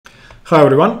Hi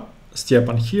everyone,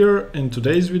 Stepan here. In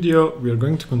today's video we are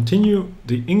going to continue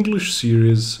the English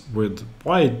series with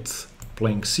white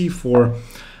playing c4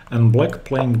 and black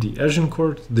playing the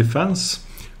Agincourt Defense,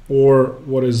 or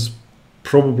what is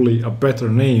probably a better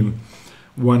name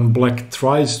when black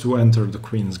tries to enter the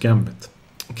Queen's Gambit.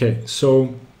 Okay,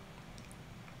 so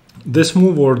this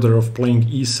move order of playing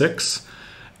e6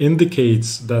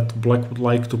 indicates that black would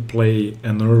like to play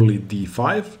an early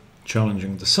d5,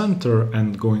 challenging the center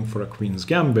and going for a Queen's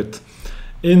Gambit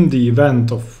in the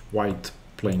event of white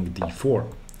playing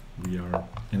d4. We are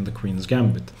in the Queen's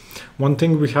Gambit. One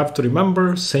thing we have to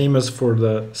remember, same as for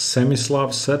the Semi-Slav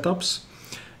setups,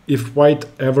 if white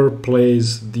ever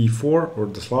plays d4, or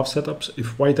the Slav setups,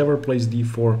 if white ever plays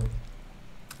d4,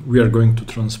 we are going to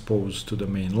transpose to the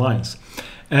main lines.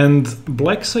 And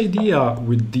black's idea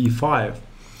with d5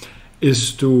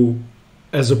 is to,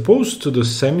 as opposed to the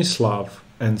Semi-Slav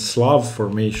and Slav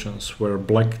formations where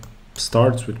black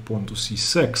starts with pawn to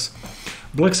c6,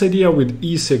 black's idea with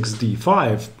e6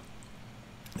 d5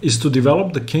 is to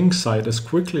develop the king side as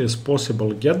quickly as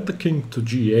possible, get the king to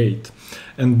g8,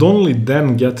 and only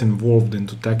then get involved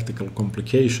into tactical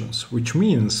complications, which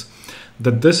means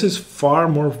that this is far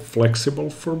more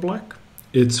flexible for black.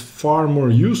 It's far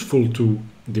more useful to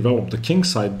develop the king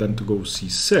side than to go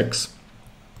c6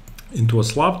 into a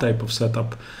Slav type of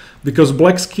setup, because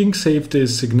black's king safety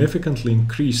is significantly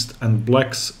increased and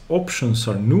black's options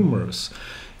are numerous.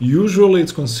 Usually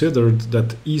it's considered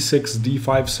that e6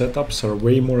 d5 setups are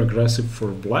way more aggressive for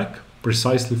black,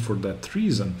 precisely for that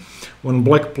reason. When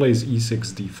black plays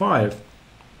e6 d5,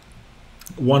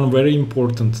 one very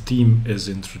important theme is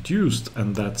introduced,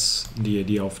 and that's the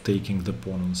idea of taking the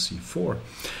pawn on c4.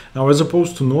 Now, as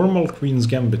opposed to normal Queen's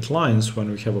Gambit lines, when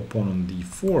we have a pawn on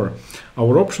d4,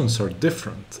 our options are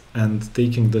different, and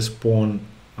taking this pawn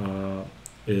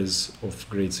is of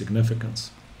great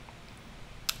significance.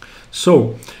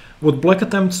 So, what black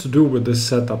attempts to do with this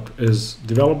setup is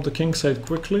develop the king side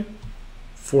quickly,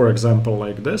 for example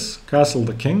like this, castle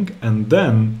the king, and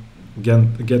then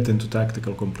get into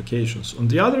tactical complications. On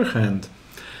the other hand,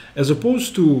 as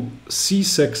opposed to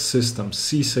c6 systems,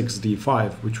 c6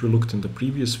 d5, which we looked in the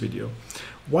previous video,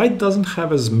 white doesn't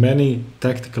have as many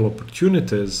tactical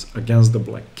opportunities against the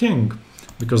black king,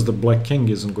 because the black king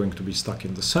isn't going to be stuck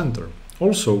in the center.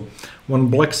 Also, when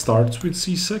black starts with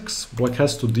c6, black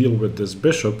has to deal with this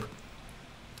bishop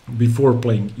before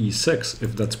playing e6,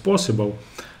 if that's possible.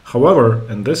 However,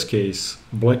 in this case,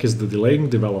 black is the delaying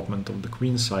development of the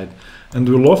queen side, and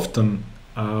will often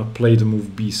play the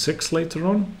move b6 later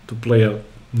on to play a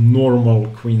normal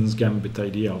Queen's Gambit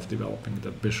idea of developing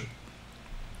that bishop.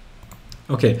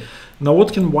 Okay, now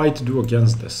what can white do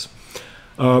against this?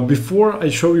 Before I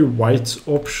show you white's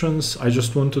options, I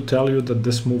just want to tell you that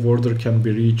this move order can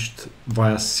be reached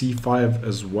via c5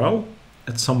 as well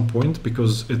at some point,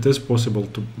 because it is possible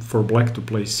for black to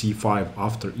play c5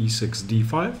 after e6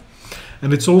 d5,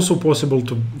 and it's also possible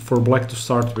for black to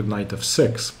start with knight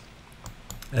f6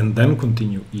 and then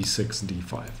continue e6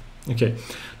 d5. Okay,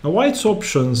 now white's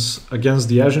options against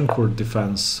the Agincourt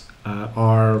defense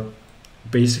are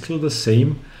basically the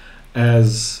same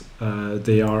as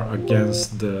they are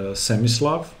against the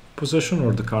Semi-Slav position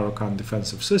or the Caro-Kann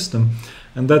defensive system,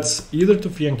 and that's either to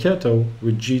fianchetto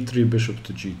with g3 bishop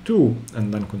to g2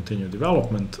 and then continue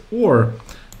development, or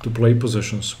to play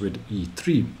positions with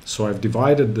e3. So I've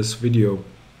divided this video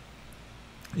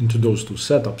into those two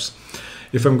setups.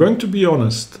 If I'm going to be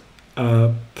honest,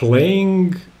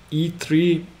 playing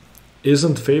e3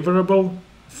 isn't favorable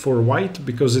for white,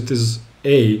 because it is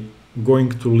going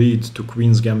to lead to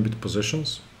Queen's Gambit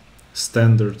positions,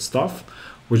 standard stuff,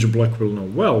 which black will know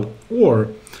well, or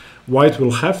white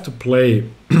will have to play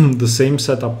the same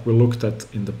setup we looked at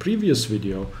in the previous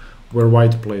video, where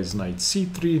white plays knight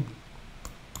c3,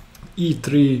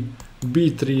 e3,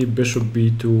 b3, bishop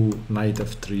b2, knight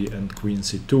f3, and queen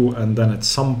c2, and then at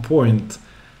some point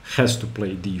has to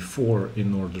play d4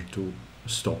 in order to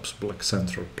stop black's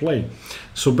central play.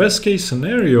 So best case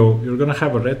scenario, you're going to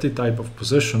have a Reti type of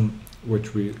position,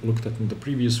 which we looked at in the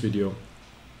previous video,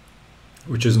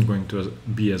 which isn't going to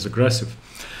be as aggressive.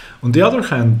 On the other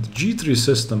hand, g3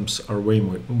 systems are way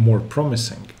more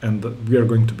promising, and we are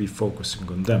going to be focusing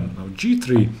on them. Now,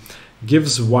 g3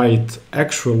 gives white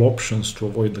actual options to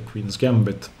avoid the Queen's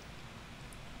Gambit,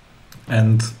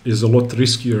 and is a lot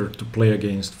riskier to play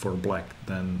against for black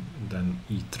than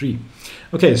e3.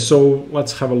 Okay, so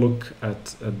let's have a look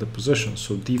at the position.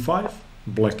 So d5,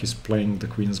 black is playing the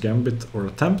Queen's Gambit, or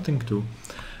attempting to,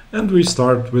 and we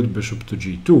start with bishop to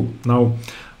g2. Now,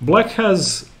 black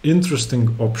has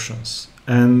interesting options,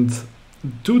 and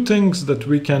two things that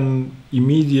we can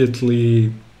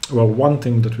immediately well, one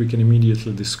thing that we can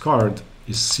immediately discard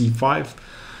is c5.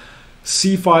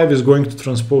 c5 is going to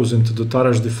transpose into the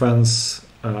Tarrasch defense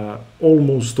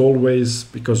almost always,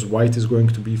 because white is going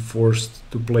to be forced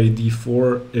to play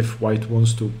d4 if white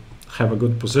wants to have a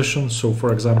good position. So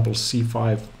for example,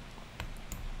 c5,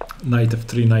 knight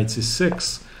f3, knight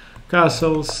c6,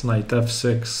 castles, knight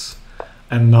f6,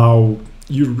 and now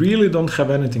you really don't have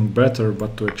anything better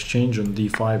but to exchange on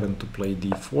d5 and to play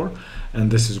d4, and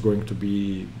this is going to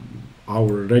be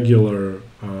our regular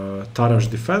Tarrasch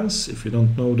defense. If you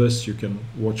don't know this, you can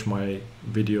watch my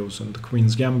videos on the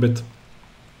Queen's Gambit.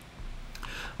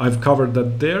 I've covered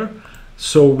that there.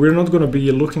 So we're not going to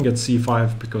be looking at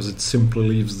c5 because it simply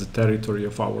leaves the territory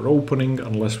of our opening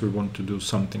unless we want to do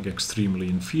something extremely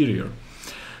inferior.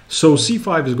 So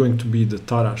c5 is going to be the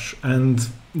Tarrasch, and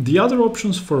the other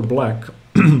options for black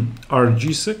are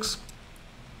g6,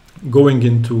 going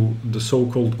into the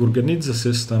so-called Gurgenidze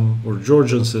system or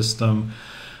Georgian system.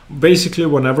 Basically,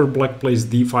 whenever black plays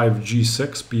d5,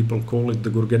 g6, people call it the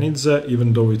Gurgenidze,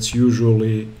 even though it's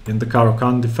usually in the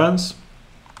Caro-Kann defense.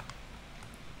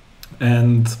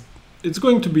 And it's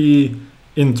going to be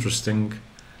interesting,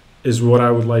 is what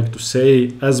I would like to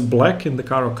say. As black in the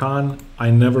Caro-Kann, I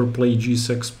never play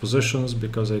g6 positions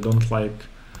because I don't like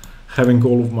having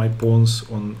all of my pawns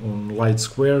on light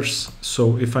squares.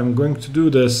 So if I'm going to do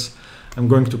this, I'm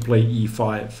going to play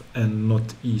e5 and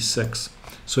not e6.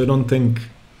 So I don't think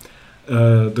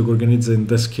the Gurgenidze in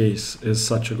this case is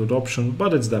such a good option,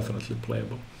 but it's definitely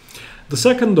playable. The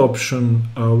second option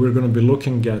we're going to be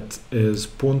looking at is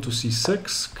pawn to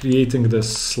c6, creating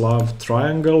this Slav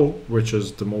triangle, which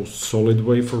is the most solid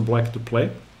way for black to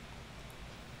play.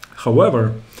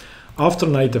 However, after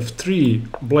knight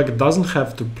f3, black doesn't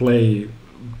have to play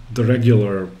the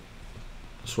regular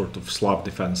sort of Slav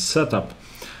defense setup.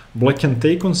 Black can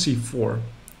take on c4,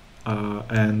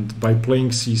 and by playing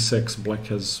c6, black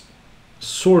has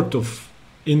sort of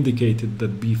indicated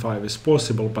that b5 is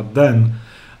possible, but then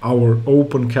our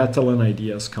open Catalan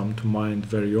ideas come to mind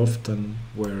very often,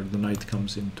 where the knight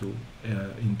comes into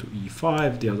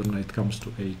e5, the other knight comes to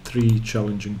a3,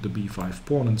 challenging the b5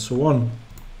 pawn, and so on.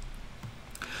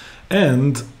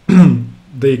 And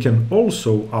they can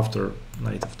also, after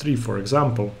knight f3, for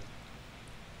example,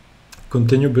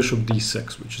 continue bishop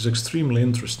d6, which is extremely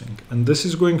interesting. And this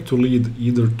is going to lead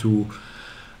either to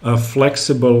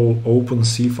flexible open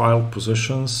c-file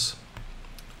positions,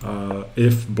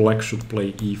 if black should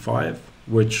play e5,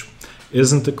 which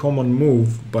isn't a common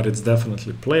move, but it's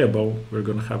definitely playable. We're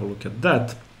going to have a look at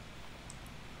that.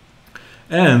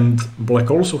 And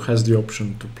black also has the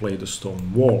option to play the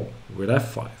stone wall with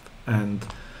f5. And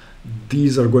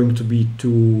these are going to be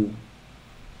two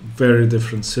very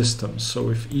different systems. So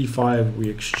if e5 we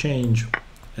exchange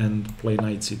and play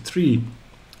knight c3,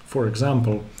 for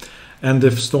example, and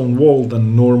if stone wall,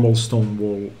 then normal stone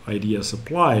wall ideas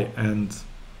apply. And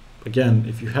again,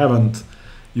 if you haven't,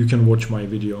 you can watch my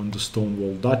video on the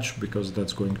Stonewall Dutch, because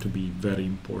that's going to be very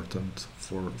important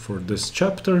for this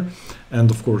chapter. And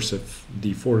of course, if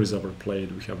d4 is ever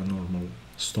played, we have a normal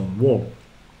stone wall.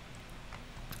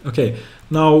 Okay,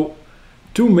 now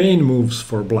two main moves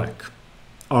for black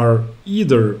are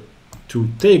either to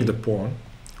take the pawn,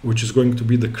 which is going to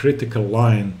be the critical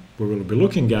line we will be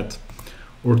looking at,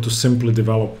 or to simply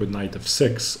develop with knight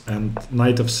f6. And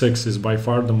knight f6 is by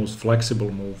far the most flexible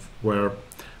move, where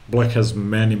black has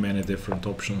many different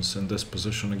options in this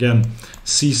position. Again,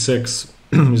 c6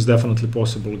 is definitely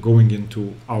possible, going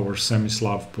into our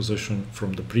semi-Slav position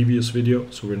from the previous video,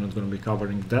 so we're not going to be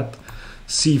covering that.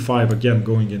 c5 again,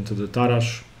 going into the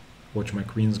Tarrasch, watch my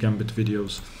Queen's Gambit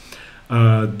videos.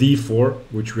 d4,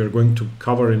 which we are going to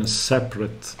cover in a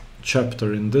separate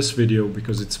chapter in this video,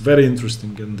 because it's very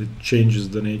interesting and it changes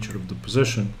the nature of the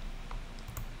position.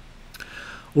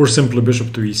 Or simply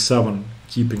bishop to e7,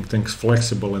 keeping things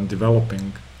flexible and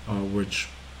developing, which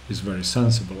is very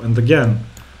sensible. And again,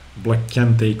 black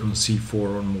can take on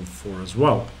c4 on move 4 as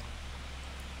well.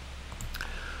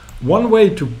 One way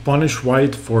to punish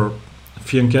white for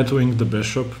fianchettoing the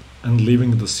bishop and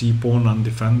leaving the c-pawn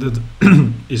undefended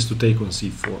is to take on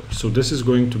c4. So this is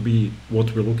going to be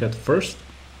what we look at first.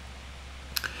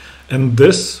 And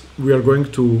this we are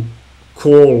going to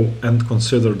call and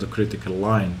consider the critical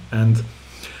line. And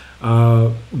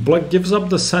black gives up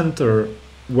the center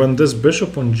when this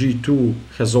bishop on g2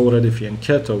 has already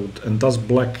fianchettoed, and thus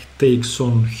black takes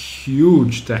on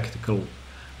huge tactical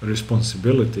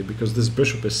responsibility, because this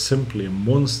bishop is simply a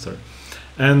monster.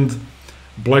 And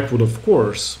black would, of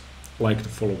course, like to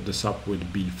follow this up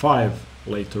with b5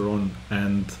 later on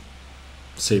and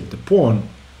save the pawn.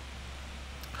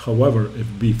 However, if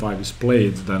b5 is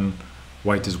played, then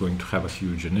white is going to have a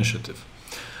huge initiative.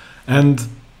 And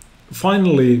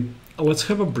finally, let's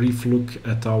have a brief look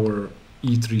at our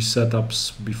e3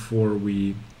 setups before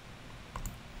we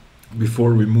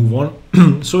move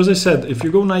on. So as I said, if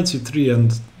you go knight c3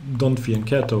 and don't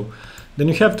fianchetto, then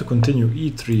you have to continue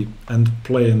e3 and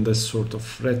play in this sort of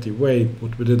threaty way,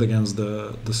 what we did against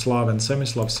the Slav and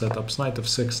Semi-Slav setups, knight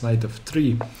f6, knight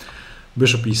f3,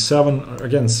 bishop e7,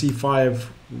 again c5,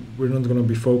 we're not going to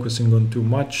be focusing on too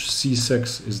much.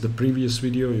 c6 is the previous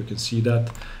video, you can see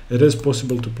that. It is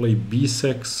possible to play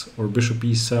b6 or bishop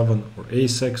e7 or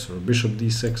a6 or bishop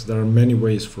d6. There are many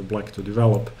ways for black to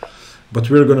develop, but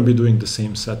we're going to be doing the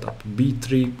same setup.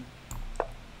 b3,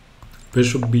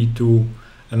 bishop b2,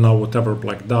 and now whatever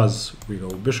black does, we go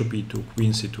bishop e2,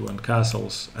 queen c2, and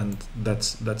castles, and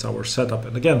that's our setup.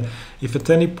 And again, if at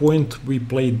any point we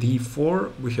play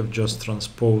d4, we have just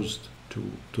transposed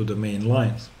to the main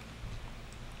lines.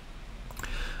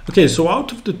 Okay, so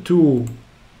out of the two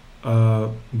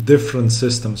different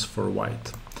systems for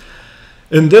white,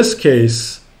 in this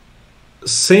case,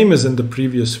 same as in the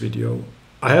previous video,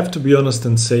 I have to be honest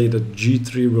and say that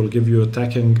g3 will give you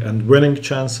attacking and winning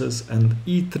chances, and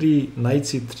e3, knight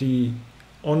c3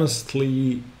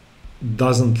 honestly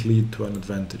doesn't lead to an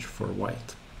advantage for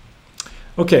white.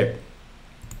 Okay,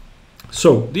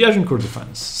 so the Agincourt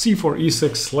defense, c4,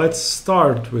 e6. Let's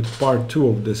start with part 2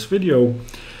 of this video.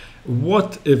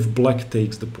 What if black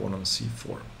takes the pawn on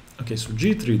c4? Okay, so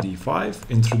g3, d5,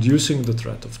 introducing the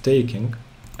threat of taking,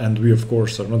 and we of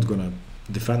course are not gonna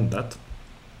defend that.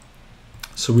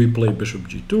 So we play bishop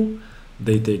g2,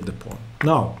 they take the pawn.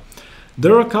 Now,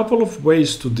 there are a couple of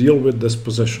ways to deal with this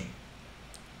position.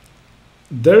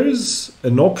 There is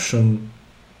an option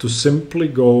to simply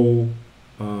go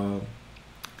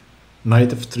knight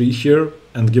f3 here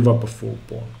and give up a full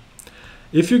pawn.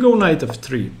 If you go knight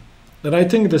f3, then I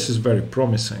think this is very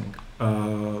promising.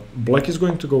 Black is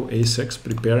going to go a6,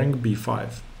 preparing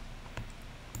b5.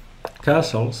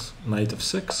 Castles, knight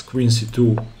f6, queen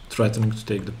c2, threatening to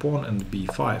take the pawn, and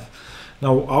b5.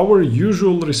 Now, our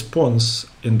usual response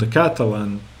in the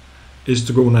Catalan is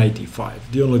to go knight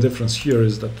e5. The only difference here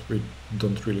is that we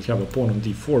don't really have a pawn on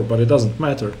d4, but it doesn't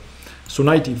matter. So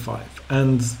knight e5,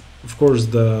 and of course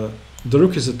the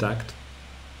rook is attacked.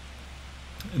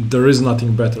 There is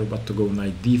nothing better but to go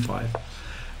knight d5.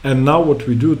 And now what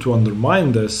we do to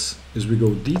undermine this is we go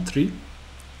d3,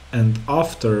 and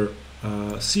after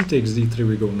c takes d3,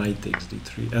 we go knight takes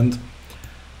d3. And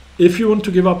if you want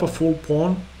to give up a full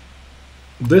pawn,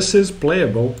 this is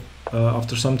playable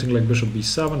after something like bishop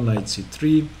b7, knight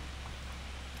c3.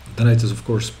 The knight is of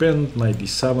course pinned, knight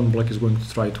d7, black is going to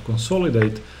try to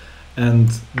consolidate, and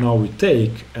now we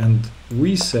take, and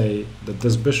we say that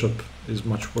this bishop is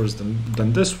much worse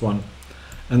than this one,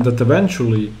 and that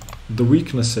eventually the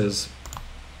weaknesses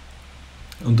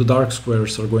on the dark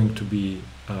squares are going to be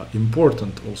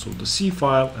important, also the c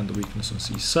file and the weakness on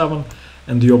c7,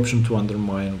 and the option to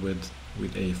undermine with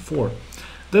a4.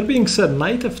 That being said,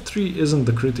 knight f3 isn't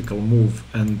the critical move,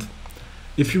 and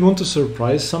if you want to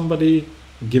surprise somebody,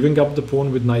 giving up the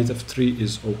pawn with knight f3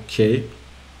 is okay.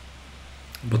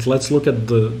 But let's look at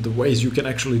the ways you can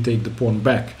actually take the pawn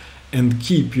back and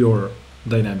keep your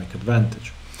dynamic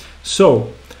advantage.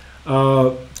 So,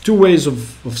 two ways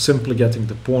of simply getting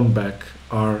the pawn back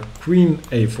are queen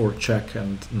a4 check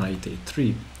and knight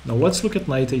a3. Now let's look at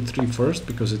knight a3 first,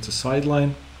 because it's a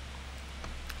sideline.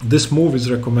 This move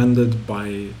is recommended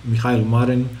by Mikhail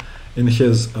Marin in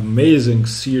his amazing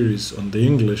series on the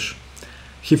English.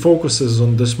 He focuses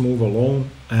on this move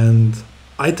alone, and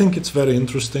I think it's very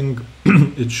interesting.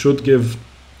 It should give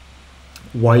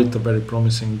white a very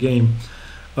promising game.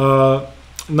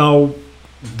 Now,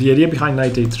 the idea behind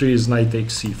knight a3 is knight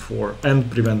takes c4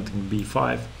 and preventing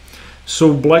b5.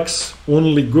 So black's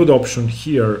only good option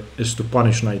here is to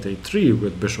punish knight a3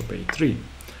 with bishop a3.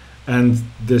 And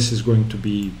this is going to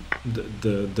be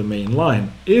the main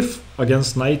line. If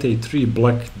against knight a3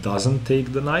 black doesn't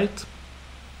take the knight,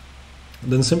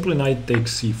 then simply knight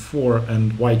takes c4,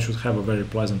 and white should have a very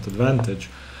pleasant advantage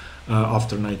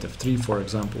after knight f3, for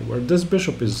example, where this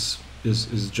bishop is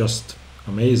just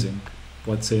amazing.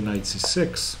 Let's say knight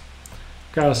c6,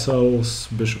 castles,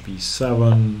 bishop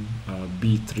e7,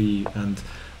 b3, and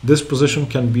this position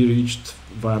can be reached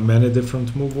via many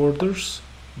different move orders,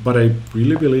 but I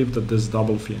really believe that this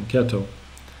double fianchetto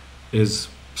is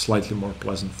slightly more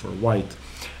pleasant for white.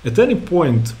 At any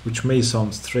point, which may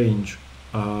sound strange,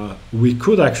 we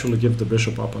could actually give the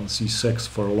bishop up on c6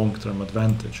 for a long-term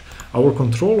advantage. Our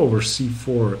control over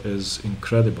c4 is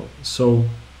incredible. So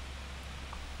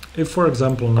if, for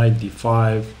example, knight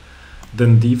d5,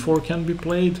 then d4 can be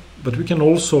played, but we can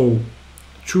also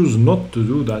choose not to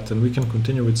do that, and we can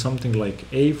continue with something like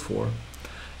a4.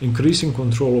 increasing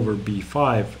control over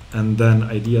b5, and then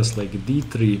ideas like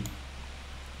d3,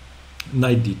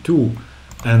 knight d2,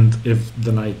 and if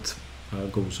the knight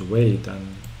goes away,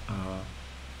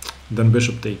 then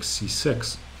bishop takes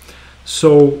c6.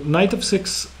 So knight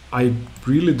f6 I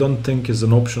really don't think is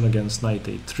an option against knight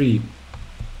a3.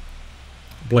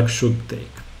 Black should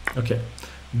take. Okay,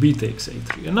 b takes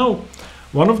a3. And now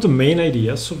one of the main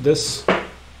ideas of this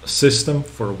system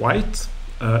for white,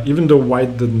 even though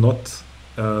white did not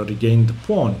regain the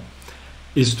pawn,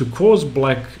 is to cause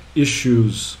black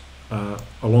issues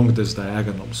along this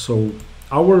diagonal. So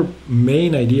our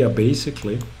main idea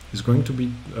basically is going to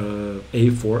be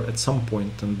a4 at some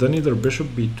point, and then either bishop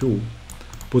b2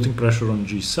 putting pressure on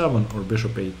g7 or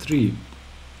bishop a3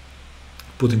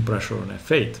 putting pressure on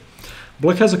f8.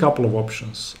 Black has a couple of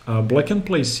options. Black can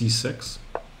play c6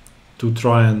 to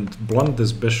try and blunt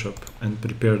this bishop and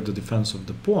prepare the defense of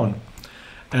the pawn,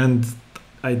 and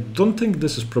I don't think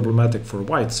this is problematic for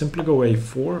white. Simply go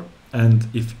a4, and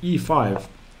if e5,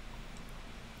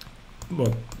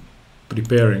 well,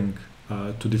 preparing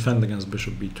to defend against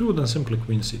bishop b2, then simply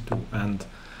queen c2. And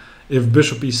if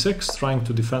bishop e6 trying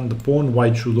to defend the pawn,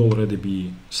 white should already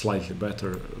be slightly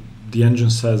better. The engine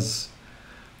says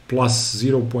plus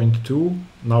 0.2,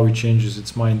 now it changes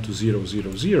its mind to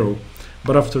 0.00.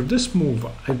 But after this move,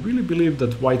 I really believe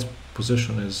that white's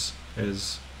position is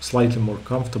slightly more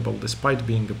comfortable despite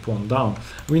being a pawn down.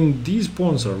 I mean, these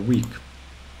pawns are weak.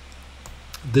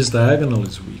 This diagonal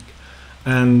is weak.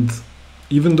 And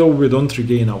even though we don't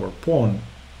regain our pawn,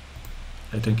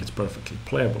 I think it's perfectly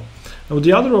playable. Now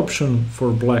the other option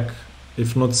for black,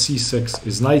 if not c6,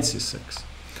 is knight c6.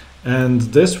 And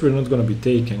this we're not going to be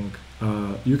taking.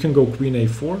 You can go queen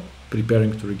a4,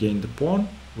 preparing to regain the pawn,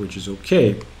 which is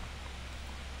okay.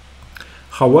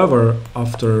 However,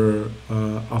 after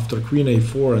queen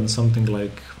a4 and something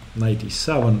like knight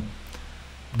e7,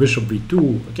 bishop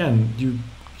b2, again,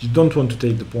 you don't want to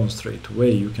take the pawn straight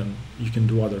away. You can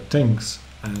do other things,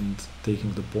 and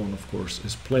taking the pawn, of course,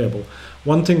 is playable.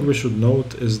 One thing we should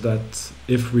note is that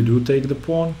if we do take the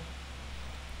pawn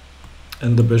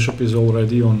and the bishop is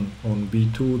already on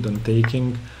b2, then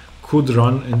taking could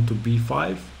run into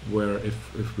b5, where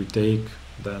if we take,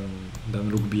 then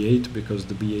rook b8, because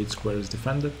the b8 square is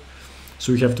defended.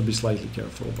 So we have to be slightly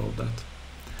careful about that.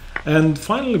 And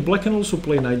finally, black can also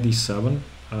play knight d7,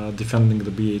 defending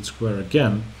the b8 square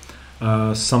again.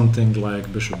 Something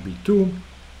like bishop b2,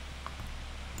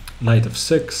 knight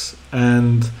f6,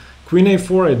 and queen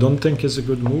a4 I don't think is a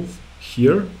good move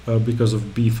here because of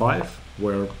b5,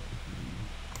 where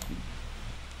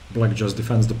black just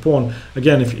defends the pawn.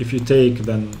 Again, if you take,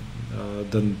 then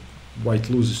white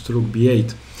loses to rook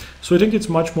b8. So I think it's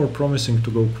much more promising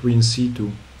to go queen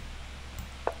c2,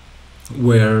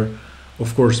 where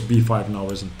of course b5 now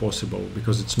isn't possible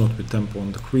because it's not with tempo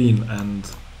on the queen,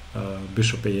 and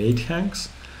bishop a8 hangs.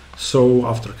 So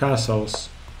after castles,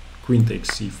 queen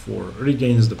takes c4,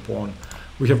 regains the pawn.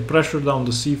 We have pressure down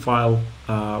the c-file,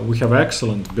 we have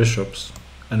excellent bishops,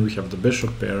 and we have the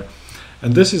bishop pair.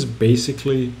 And this is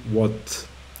basically what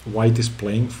white is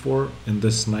playing for in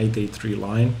this knight a3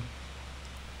 line.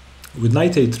 With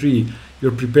knight a3,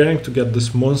 you're preparing to get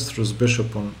this monstrous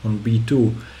bishop on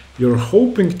b2. You're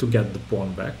hoping to get the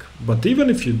pawn back, but even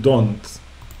if you don't,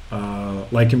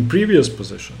 like in previous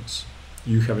positions,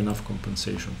 you have enough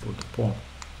compensation for the pawn.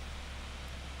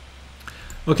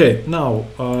 Okay, now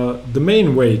the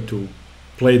main way to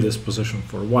play this position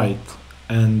for white,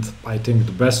 and I think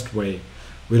the best way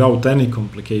without any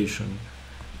complication,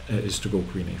 is to go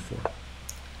queen a4.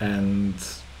 And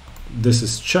this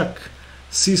is check.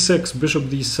 c6, bishop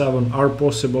d7 are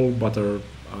possible, but are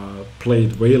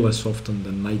played way less often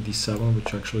than knight d7,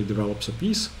 which actually develops a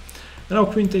piece. And now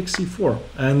queen takes c4.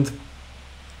 And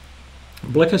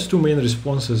black has two main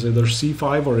responses, either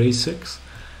c5 or a6.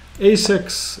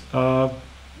 a6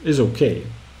 is okay.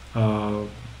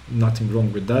 Nothing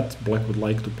wrong with that. Black would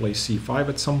like to play c5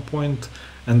 at some point,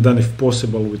 and then if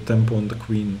possible with tempo on the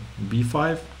queen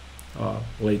b5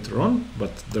 later on,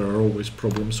 but there are always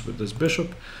problems with this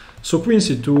bishop. So queen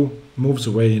c2 moves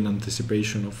away in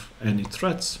anticipation of any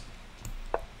threats.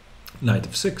 Knight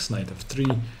f6, knight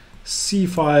f3,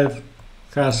 c5,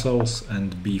 castles,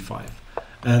 and b5.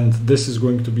 And this is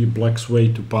going to be black's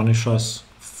way to punish us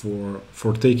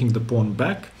for taking the pawn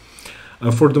back.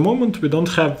 For the moment, we don't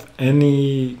have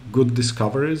any good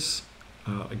discoveries.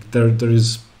 There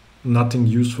is nothing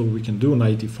useful we can do.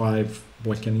 Knight e5,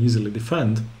 black can easily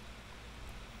defend,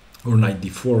 or knight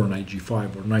d4, or knight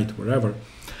g5, or knight wherever.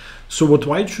 So what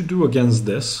white should do against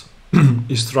this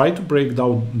is try to break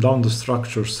down the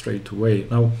structure straight away.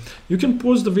 Now, you can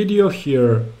pause the video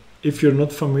here if you're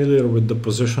not familiar with the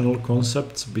positional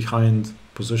concepts behind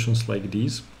positions like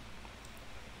these,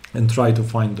 and try to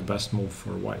find the best move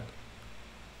for white.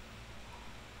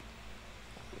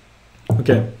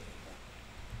 Okay,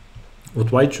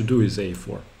 what white should do is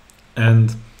a4.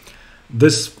 And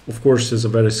this, of course, is a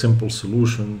very simple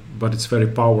solution, but it's very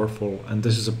powerful. And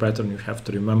this is a pattern you have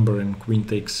to remember in queen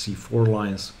takes c4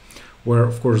 lines, where,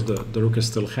 of course, the rook is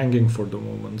still hanging for the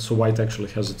moment. So white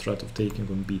actually has a threat of taking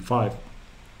on b5.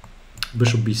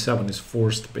 Bishop b7 is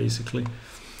forced, basically.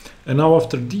 And now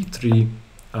after d3,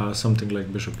 something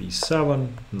like bishop e7,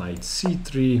 knight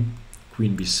c3,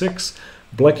 queen b6.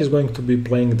 Black is going to be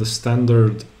playing the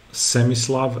standard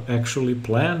Semi-Slav actually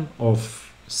plan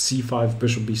of c5,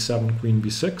 bishop b7, queen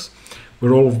b6,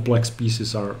 where all of black's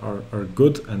pieces are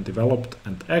good and developed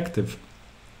and active.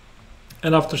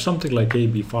 And after something like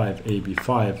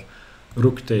ab5,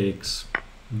 rook takes,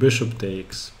 bishop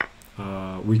takes,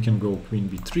 we can go queen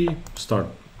b3, start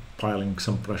piling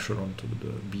some pressure onto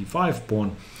the b5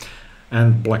 pawn,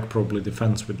 and black probably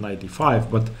defends with knight d5.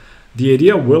 But the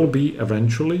idea will be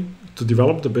eventually to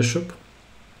develop the bishop,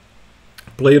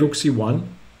 play rook c1,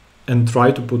 and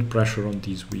try to put pressure on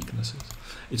these weaknesses.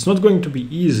 It's not going to be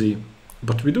easy,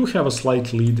 but we do have a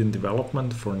slight lead in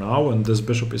development for now, and this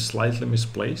bishop is slightly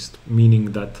misplaced,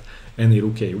 meaning that any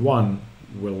rook a1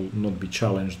 will not be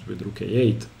challenged with rook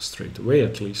a8 straight away,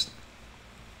 at least.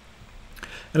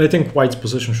 And I think white's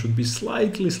position should be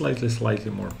slightly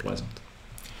more pleasant.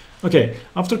 Okay,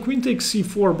 after queen takes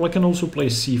c4, black can also play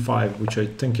c5, which I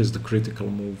think is the critical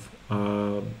move.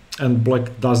 And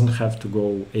black doesn't have to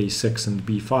go a6 and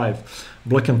b5.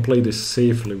 Black can play this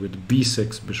safely with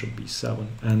b6, bishop b7.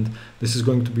 And this is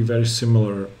going to be very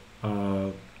similar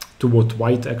to what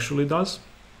white actually does.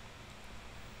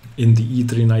 In the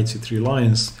e3, knight c3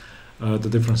 lines, the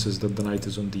difference is that the knight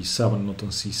is on d7, not on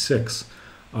c6,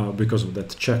 because of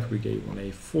that check we gave on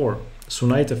a4. So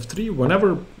knight f3,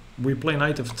 whenever we play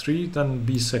knight f3, then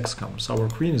b6 comes. Our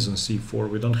queen is on c4.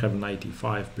 We don't have knight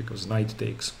e5 because knight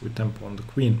takes with tempo on the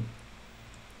queen.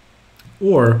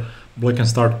 Or black can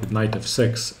start with knight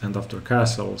f6, and after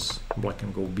castles, black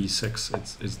can go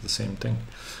b6. It's the same thing.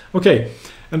 Okay,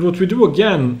 and what we do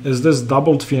again is this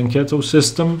doubled fianchetto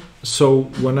system. So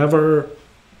whenever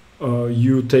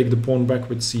you take the pawn back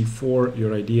with c4,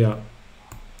 your idea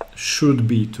should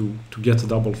be to get a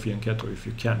double fianchetto if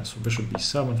you can. So bishop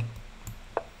b7,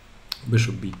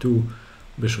 bishop b2,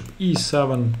 bishop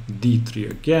e7, d3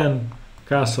 again,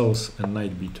 castles, and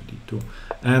knight b to d2.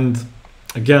 And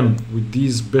again, with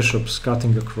these bishops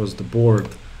cutting across the board,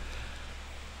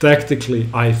 tactically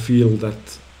I feel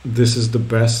that this is the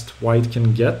best white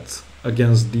can get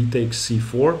against d takes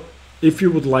c4. If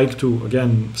you would like to,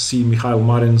 again, see Mikhail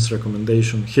Marin's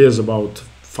recommendation, he is about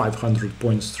 500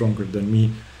 points stronger than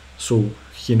me, so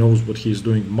he knows what he's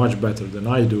doing much better than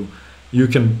I do. You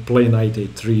can play knight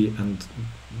a3 and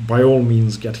by all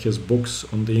means get his books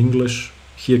on the English.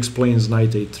 He explains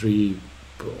knight a3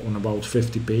 on about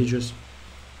 50 pages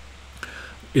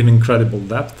in incredible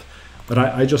depth, but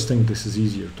I just think this is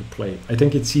easier to play. I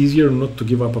think it's easier not to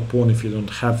give up a pawn if you don't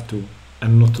have to,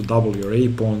 and not to double your a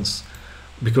pawns,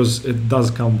 because it does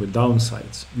come with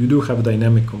downsides. You do have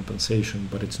dynamic compensation,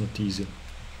 but it's not easy.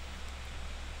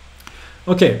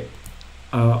 Okay,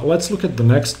 let's look at the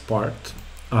next part.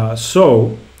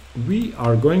 So we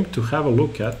are going to have a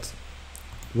look at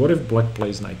what if black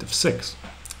plays knight f6.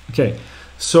 Okay,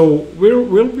 so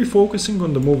we'll be focusing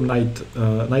on the move knight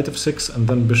f6 and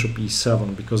then bishop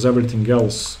e7, because everything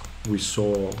else we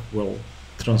saw will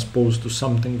transpose to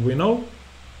something we know.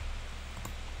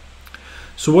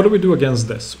 So what do we do against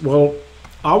this? Well,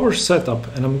 our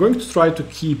setup, and I'm going to try to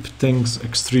keep things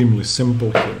extremely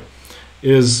simple here,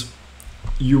 is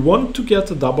you want to get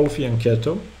a double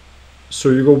fianchetto. So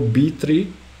you go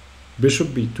b3, bishop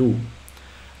b2.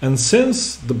 And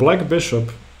since the black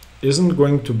bishop isn't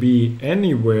going to be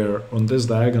anywhere on this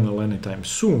diagonal anytime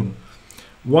soon,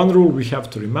 one rule we have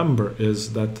to remember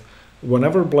is that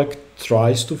whenever black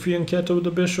tries to fianchetto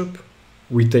the bishop,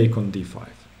 we take on d5.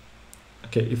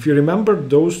 Okay, if you remember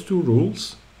those two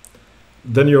rules,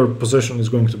 then your position is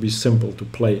going to be simple to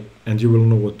play and you will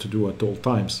know what to do at all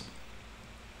times.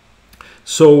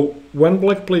 So when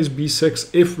black plays b6,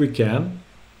 if we can,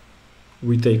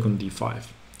 we take on d5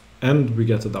 and we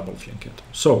get a double fianchetto.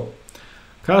 So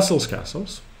castles,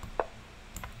 castles,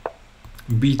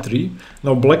 b3.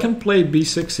 Now black can play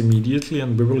b6 immediately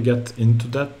and we will get into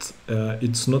that.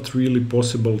 It's not really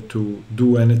possible to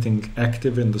do anything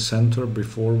active in the center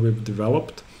before we've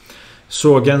developed.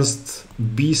 So against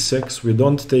b6, we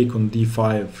don't take on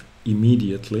d5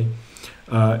 immediately.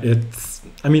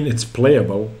 It's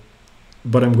playable.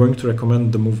 but I'm going to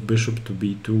recommend the move bishop to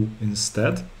b2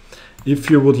 instead. If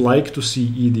you would like to see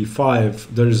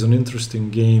ed5, there is an interesting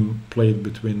game played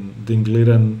between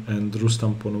Dingliren and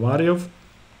Rustam Ponomarev,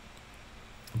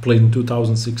 played in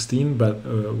 2016, but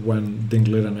when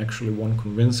Dingliren actually won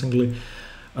convincingly.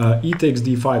 E takes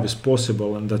d5 is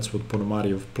possible, and that's what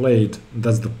Ponomarev played.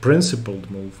 That's the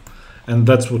principled move, and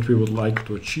that's what we would like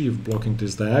to achieve, blocking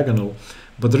this diagonal.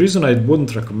 But the reason I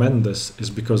wouldn't recommend this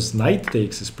is because knight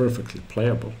takes is perfectly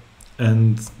playable,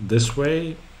 and this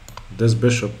way this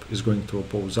bishop is going to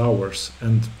oppose ours,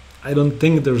 and I don't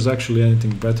think there's actually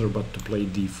anything better but to play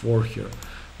d4 here,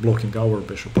 blocking our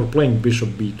bishop, or playing bishop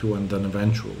b2 and then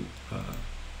eventual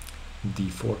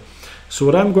d4. So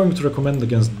what I'm going to recommend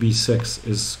against b6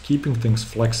 is keeping things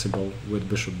flexible with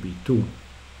bishop b2.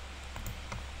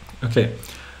 Okay,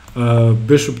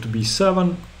 bishop to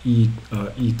b7,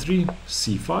 e3,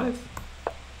 c5,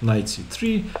 knight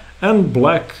c3, and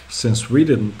black, since we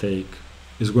didn't take,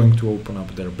 is going to open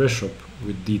up their bishop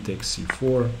with d takes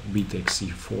c4, b takes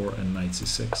c4, and knight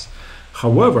c6.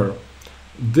 However,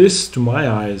 this, to my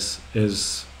eyes,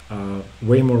 is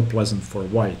way more pleasant for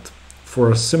white,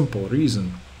 for a simple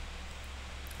reason.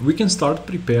 We can start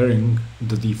preparing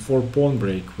the d4 pawn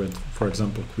break with, for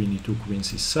example, queen e2, queen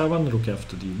c7, rook f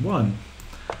to d1,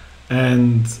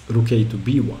 and rook a to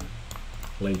b1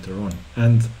 later on.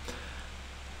 And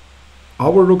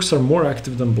our rooks are more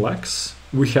active than black's.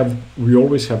 We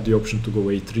always have the option to go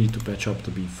a3 to patch up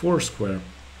the b4 square.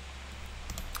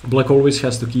 Black always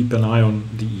has to keep an eye on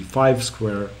the e5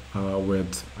 square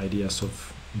with ideas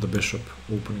of the bishop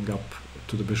opening up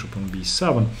to the bishop on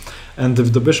b7. And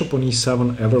if the bishop on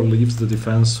e7 ever leaves the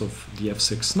defense of the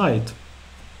f6 knight,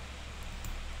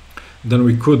 then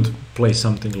we could play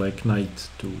something like knight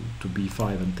to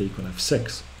b5 and take on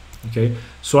f6. Okay,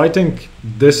 so I think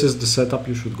this is the setup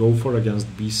you should go for against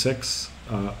b6.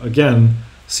 Again,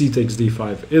 c takes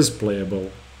d5 is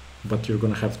playable, but you're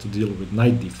going to have to deal with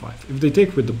knight d5. If they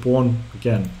take with the pawn,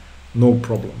 again, no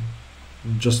problem.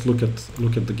 Just look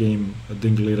at the game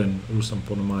Dingliren, Rustam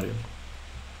Ponomarev.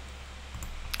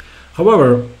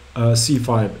 However,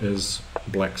 c5 is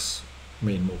black's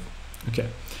main move. Okay,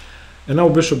 and now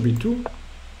bishop b2.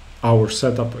 Our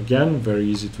setup, again, very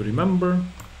easy to remember.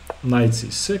 Knight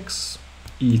c6,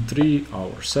 e3,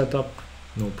 our setup,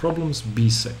 no problems,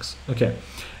 b6. Okay,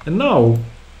 and now,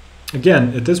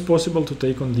 again, it is possible to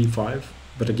take on d5,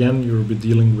 but again, you'll be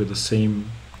dealing with the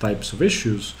same types of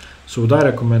issues. So what I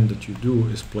recommend that you do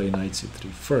is play knight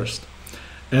c3 first,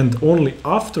 and only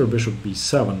after bishop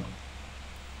b7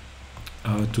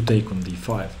 to take on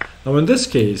d5. Now, in this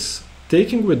case,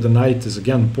 taking with the knight is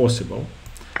again possible.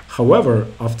 However,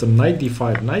 after knight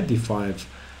d5,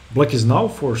 black is now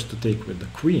forced to take with the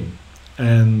queen,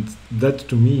 and that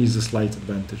to me is a slight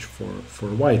advantage for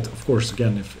white. Of course,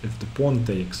 again, if the pawn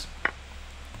takes,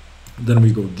 then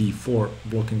we go d4,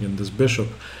 blocking in this bishop,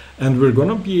 and we're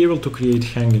gonna be able to create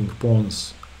hanging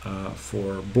pawns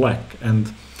for black.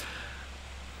 And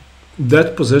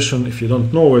that position, if you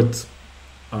don't know it,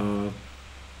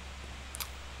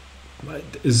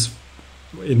 is,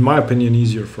 in my opinion,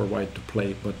 easier for white to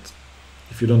play. But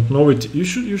if you don't know it, you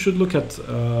should look at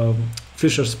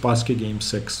Fischer-Spassky game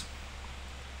 6.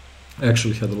 I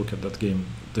actually had a look at that game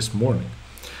this morning.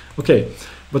 Okay,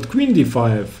 but queen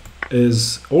d5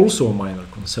 is also a minor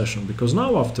concession, because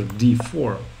now after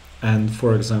d4 and,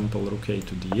 for example, rook a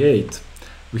to d8,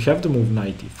 we have the move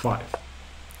knight e5,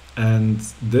 and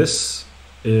this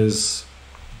is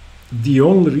the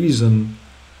only reason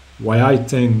why I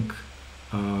think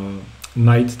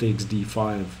knight takes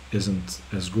d5 isn't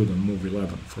as good on move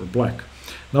 11 for black.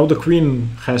 Now the queen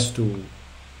has to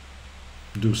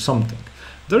do something.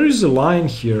 There is a line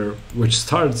here which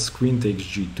starts queen takes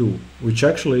g2, which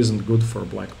actually isn't good for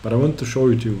black, but I want to show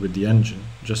it to you with the engine,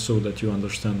 just so that you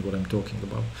understand what I'm talking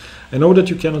about. I know that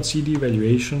you cannot see the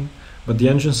evaluation, but the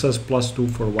engine says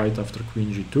 +2 for white after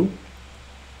queen g2.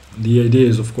 The idea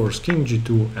is, of course, king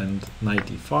g2 and knight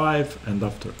e5, and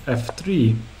after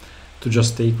f3 to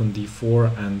just take on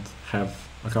d4 and have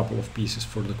a couple of pieces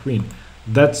for the queen.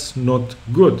 That's not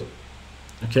good.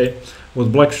 Okay,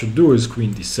 what black should do is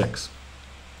queen d6.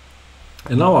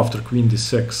 And now after queen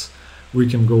d6, we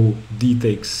can go d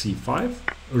takes c5,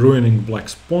 ruining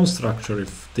black's pawn structure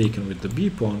if taken with the b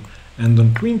pawn, and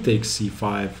on queen takes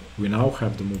c5, we now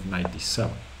have the move knight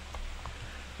d7.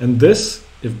 And this,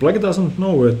 if black doesn't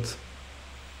know it,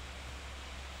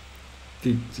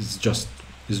 it's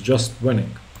just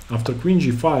winning. After queen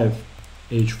g5,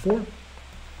 h4,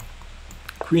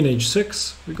 queen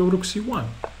h6, we go rook c1,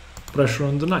 pressure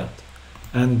on the knight.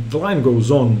 And the line goes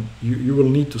on. You will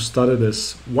need to study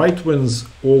this. White wins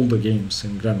all the games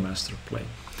in Grandmaster play.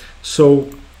 So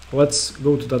let's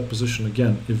go to that position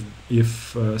again.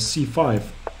 If c5,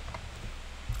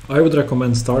 I would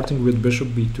recommend starting with bishop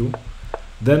b2,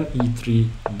 then e3,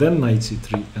 then knight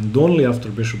c3, and only after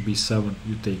bishop b7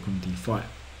 you take on d5.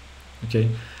 Okay,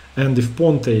 and if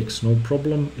pawn takes, no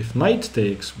problem. If knight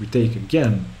takes, we take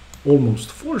again, almost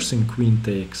forcing queen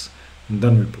takes, and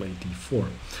then we play d4.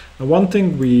 Now one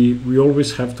thing we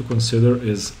always have to consider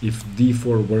is if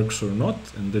d4 works or not.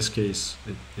 In this case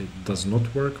it does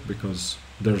not work because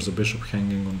there's a bishop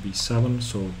hanging on b7.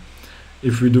 So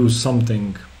if we do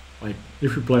something like,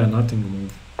 if we play a nothing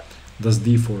move, does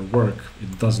d4 work?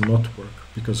 It does not work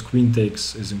because queen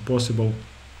takes is impossible,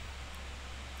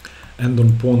 and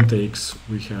on pawn takes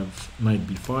we have knight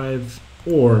b5,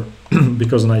 or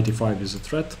because knight e5 is a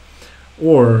threat,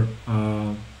 or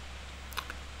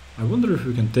I wonder if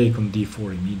we can take on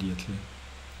d4 immediately.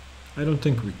 I don't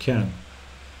think we can,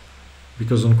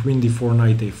 because on queen d4,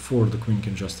 knight a4, the queen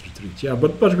can just retreat. Yeah,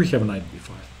 but we have knight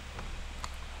b5.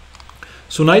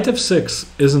 So knight f6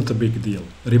 isn't a big deal.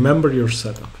 Remember your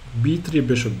setup: b3,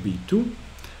 bishop b2,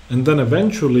 and then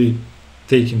eventually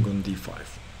taking on d5.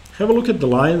 Have a look at the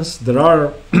lines. There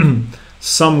are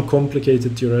some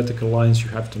complicated theoretical lines you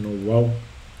have to know well,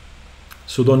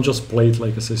 so don't just play it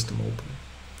like a system opening.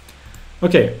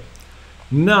 Okay,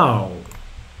 now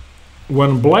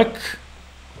when black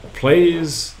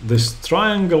plays this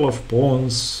triangle of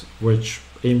pawns which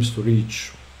aims to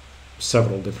reach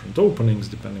several different openings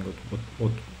depending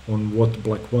on what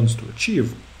black wants to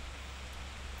achieve,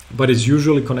 but is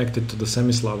usually connected to the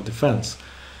Semi-Slav defense.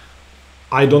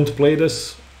 I don't play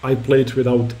this. I play it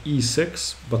without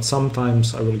e6, but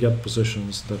sometimes I will get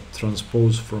positions that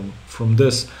transpose from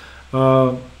this.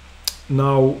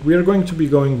 Now we are going to be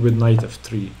going with knight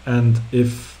f3, and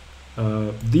if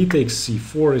d takes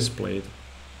c4 is played,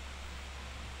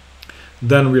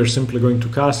 then we are simply going to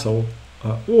castle,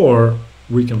 or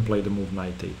we can play the move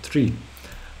knight a3,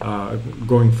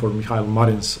 going for Mikhail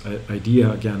Marin's idea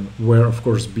again, where of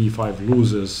course b5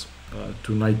 loses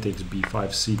to knight takes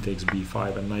b5, c takes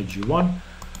b5, and knight g1.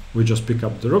 We just pick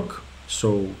up the rook,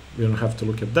 so we don't have to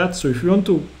look at that. So if you want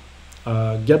to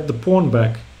get the pawn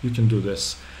back, you can do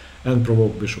this and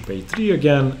provoke bishop a3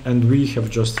 again, and we have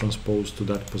just transposed to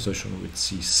that position with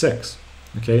c6.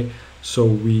 Okay, so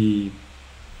we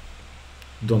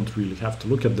don't really have to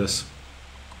look at this.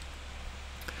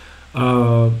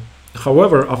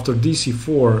 However, after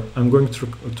dc4, I'm going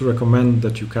to recommend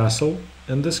that you castle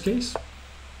in this case,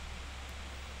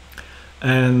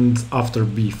 and after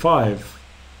b5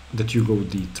 that you go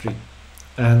d3,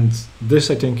 and this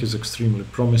I think is extremely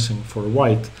promising for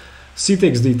white. C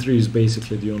takes d3 is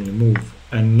basically the only move,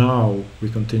 and now we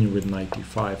continue with knight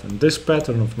e5, and this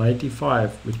pattern of knight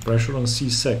e5 with pressure on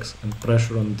c6 and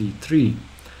pressure on d3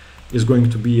 is going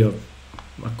to be a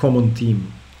common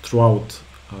theme throughout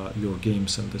your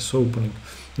games in this opening.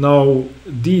 Now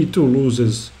d2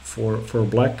 loses for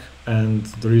black, and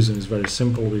the reason is very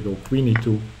simple. We go queen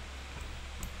e2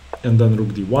 and then rook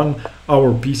d1.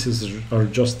 Our pieces are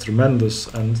just tremendous,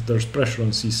 and there's pressure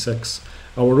on c6.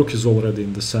 Our rook is already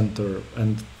in the center,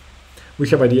 and we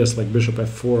have ideas like bishop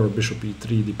f4 or bishop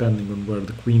e3 depending on where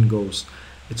the queen goes.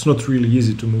 It's not really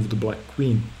easy to move the black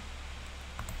queen.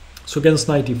 So against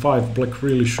knight e5, black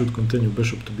really should continue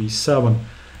bishop to b7,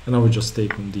 and I would just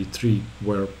take on d3,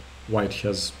 where white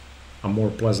has a more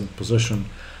pleasant position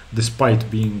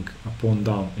despite being a pawn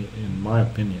down, in my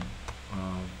opinion.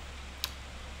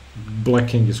 Black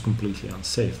king is completely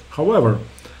unsafe. However,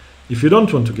 if you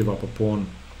don't want to give up a pawn,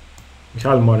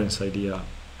 Mikhail Marin's idea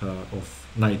of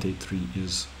knight a3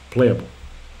 is playable.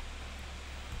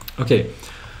 Okay,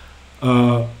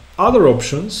 other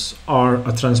options are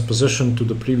a transposition to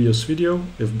the previous video.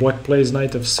 If black plays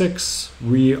knight f6,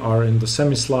 we are in the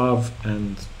Semi-Slav,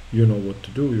 and you know what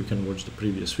to do. You can watch the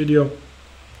previous video.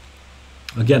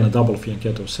 Again, a double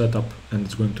fianchetto setup, and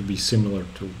it's going to be similar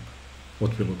to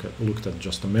what we looked at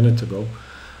just a minute ago.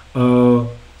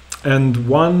 And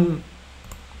one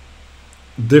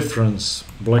difference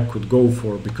black could go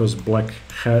for, because black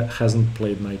hasn't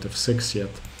played knight f6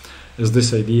 yet, is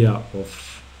this idea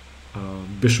of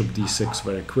bishop d6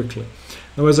 very quickly.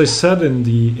 Now, as I said in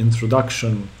the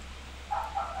introduction,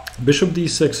 bishop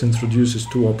d6 introduces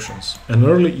two options: an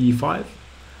early e5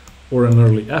 or an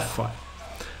early f5.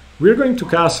 We're going to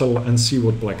castle and see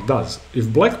what black does.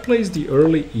 If black plays the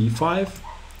early e5,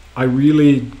 I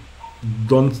really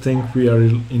don't think we are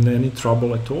in any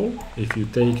trouble at all. If you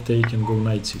take and go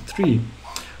knight c3,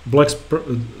 black's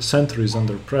center is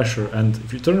under pressure, and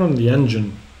if you turn on the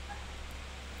engine,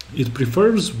 it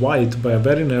prefers white by a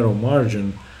very narrow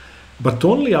margin, but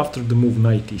only after the move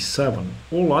knight e7.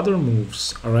 All other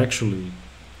moves are actually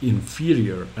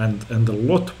inferior and a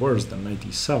lot worse than knight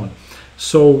e7.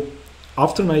 So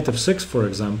after knight f6, for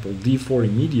example, d4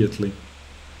 immediately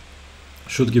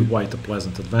should give white a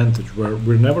pleasant advantage, where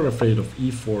we're never afraid of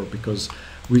e4 because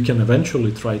we can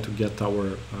eventually try to get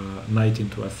our knight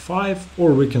into f5,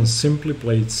 or we can simply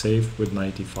play it safe with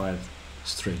knight e5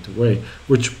 straight away,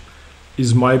 which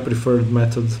is my preferred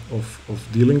method of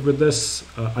dealing with this.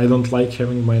 I don't like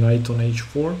having my knight on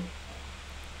h4,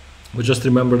 but just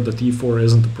remember that e4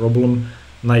 isn't a problem.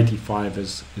 Knight e5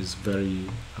 is very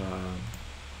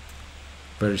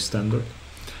very standard.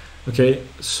 Okay,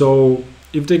 so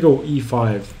if they go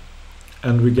e5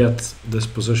 and we get this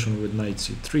position with knight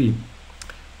c3,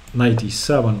 knight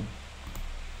e7,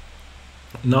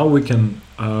 now we can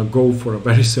go for a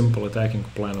very simple attacking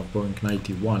plan of going knight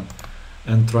e1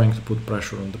 and trying to put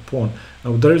pressure on the pawn.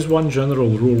 Now there is one general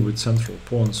rule with central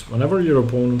pawns. Whenever your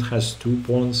opponent has two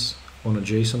pawns on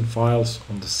adjacent files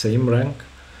on the same rank,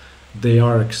 they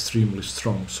are extremely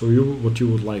strong. So what you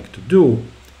would like to do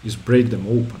is break them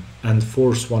open and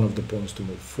force one of the pawns to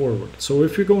move forward. So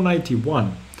if you go knight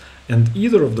e1 and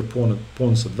either of the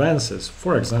pawns advances,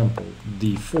 for example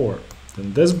d4,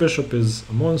 then this bishop is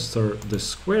a monster, this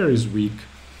square is weak,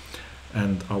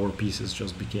 and our pieces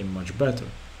just became much better.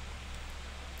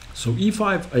 So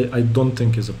e5 I don't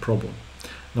think is a problem.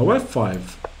 Now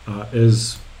f5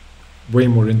 is way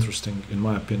more interesting in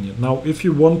my opinion. Now if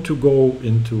you want to go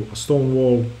into a stone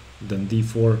wall, then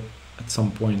d4 at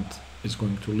some point is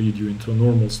going to lead you into a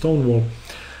normal stone wall.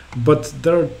 But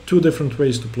there are two different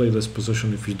ways to play this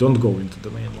position if you don't go into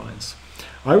the main lines.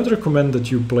 I would recommend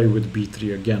that you play with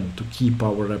b3 again to keep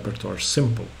our repertoire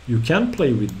simple. You can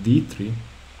play with d3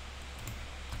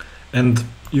 and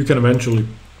you can eventually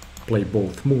play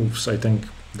both moves. I think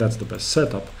that's the best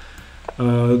setup.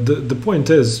 The point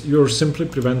is you're simply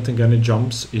preventing any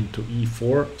jumps into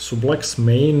e4. So black's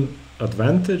main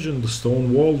advantage in the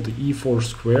stone wall, the e4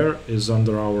 square, is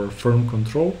under our firm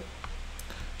control.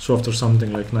 So after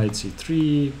something like knight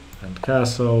c3 and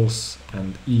castles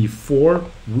and e4,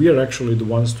 we are actually the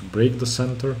ones to break the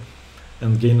center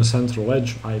and gain a central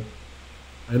edge. I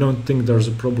don't think there's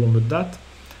a problem with that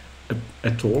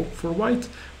at all for white.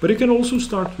 But you can also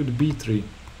start with b3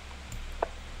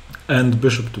 and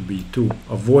bishop to b2,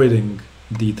 avoiding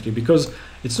d3, because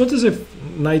it's not as if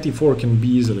knight e4 can be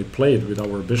easily played with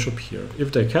our bishop here.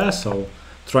 If they castle,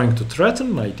 trying to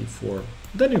threaten knight e4,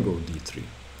 then you go d3.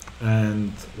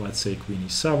 And let's say queen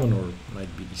e7 or knight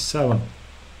bd7.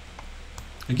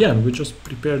 Again, we just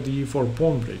prepare the e4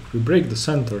 pawn break. We break the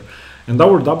center, and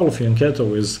our double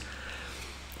fianchetto is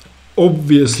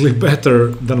obviously better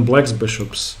than black's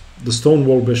bishops. The stone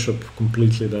wall bishop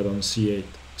completely dead on c8.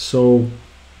 So,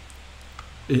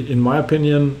 in my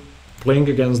opinion, playing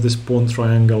against this pawn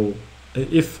triangle,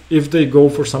 if they go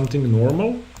for something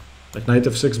normal, like knight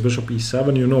f6, bishop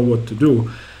e7, you know what to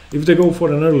do. If they go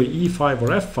for an early e5 or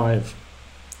f5,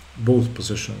 both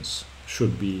positions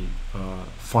should be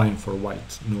fine for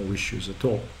white, no issues at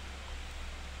all.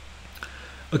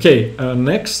 Okay,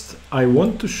 next I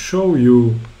want to show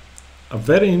you a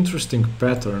very interesting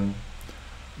pattern,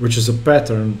 which is a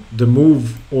pattern. The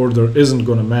move order isn't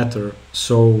going to matter,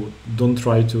 so don't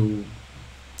try to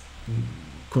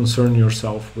concern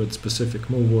yourself with specific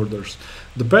move orders.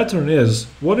 The pattern is,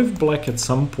 what if black at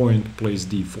some point plays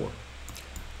d4,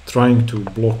 trying to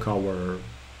block our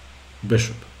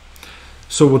bishop?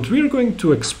 So what we're going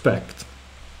to expect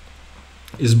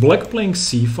is black playing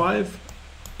c5,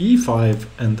 e5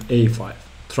 and a5,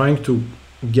 trying to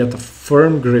get a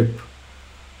firm grip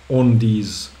on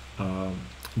these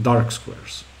dark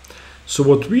squares. So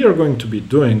what we are going to be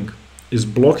doing is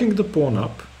blocking the pawn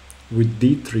up with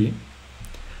d3,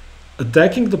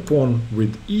 attacking the pawn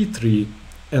with e3,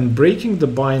 and breaking the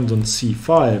bind on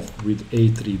c5 with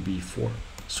a3, b4.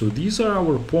 So these are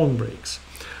our pawn breaks.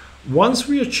 Once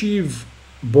we achieve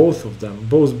both of them,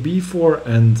 both b4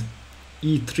 and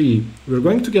e3, we're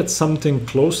going to get something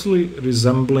closely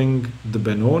resembling the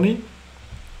Benoni,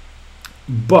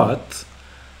 but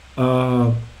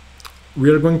we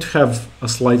are going to have a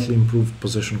slightly improved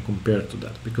position compared to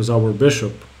that, because our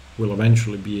bishop will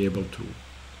eventually be able to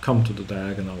come to the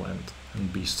diagonal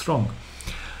and be strong.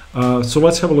 So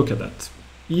let's have a look at that.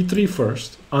 e3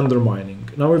 first, undermining.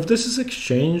 Now if this is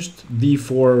exchanged,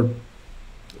 d4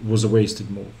 was a wasted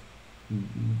move.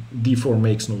 d4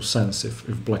 makes no sense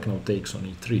if black now takes on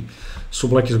e3. So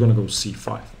black is going to go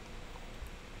c5.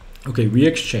 Okay, we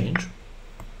exchange.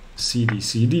 cd,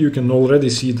 cd. You can already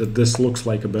see that this looks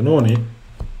like a Benoni.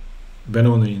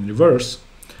 Benoni in reverse.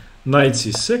 Knight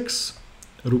c6,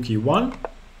 rook e1.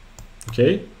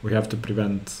 Okay, we have to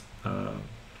prevent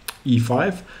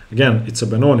e5. Again, it's a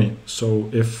Benoni, so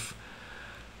if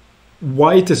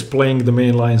white is playing the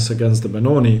main lines against the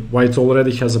Benoni. White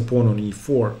already has a pawn on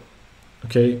e4,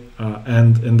 okay,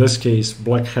 and in this case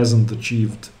black hasn't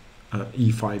achieved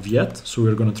e5 yet, so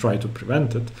we're going to try to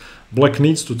prevent it. Black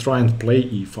needs to try and play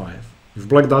e5. If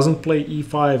black doesn't play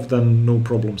e5, then no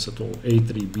problems at all,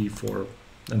 a3, b4,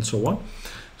 and so on.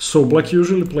 So black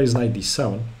usually plays knight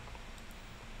d7,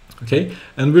 okay,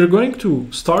 and we're going to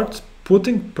start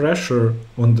putting pressure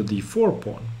on the d4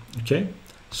 pawn, okay.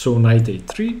 So knight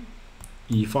a3,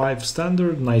 e5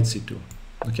 standard, knight c2,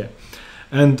 okay.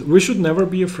 And we should never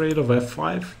be afraid of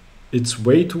f5. It's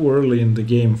way too early in the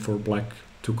game for black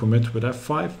to commit with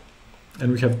f5,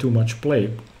 and we have too much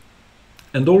play.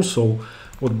 And also,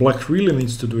 what black really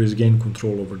needs to do is gain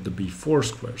control over the b4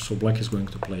 square. So black is going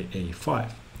to play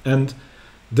a5. And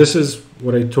this is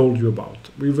what I told you about.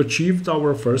 We've achieved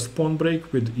our first pawn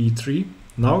break with e3.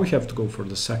 Now we have to go for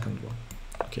the second one.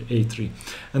 Okay, a3.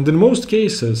 And in most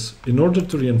cases, in order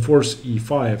to reinforce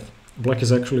e5, black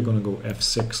is actually going to go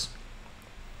f6,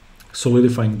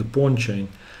 solidifying the pawn chain.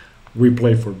 We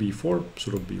play for b4,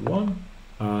 sort of b1.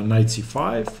 Knight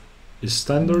c5 is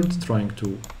standard, trying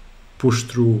to push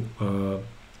through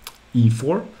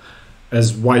e4,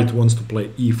 as white wants to play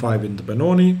e5 in the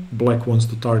Benoni, black wants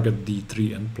to target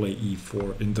d3 and play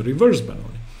e4 in the reverse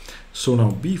Benoni. So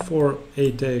now b4,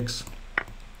 a takes,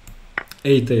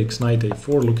 knight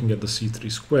a4, looking at the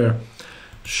c3 square,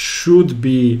 should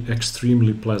be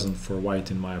extremely pleasant for white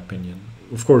in my opinion.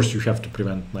 Of course you have to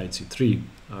prevent knight c3,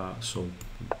 so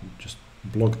just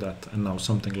block that. And now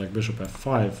something like bishop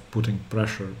f5, putting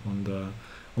pressure on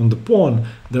the pawn.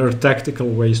 There are tactical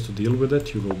ways to deal with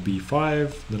it. You go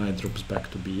b5, the knight drops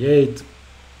back to b8,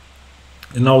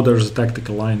 and now there's a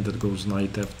tactical line that goes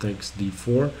knight f takes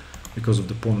d4 because of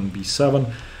the pawn on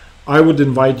b7. I would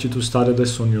invite you to study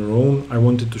this on your own. I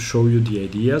wanted to show you the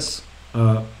ideas.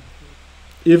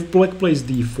 If black plays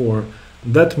d4,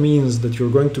 that means that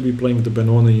you're going to be playing the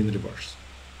Benoni in reverse.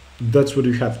 That's what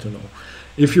you have to know.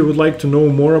 If you would like to know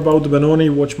more about the Benoni,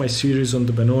 watch my series on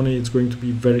the Benoni. It's going to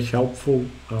be very helpful,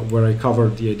 where I cover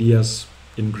the ideas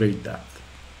in great depth.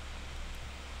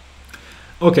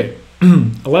 Okay,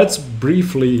 let's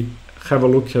briefly have a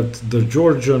look at the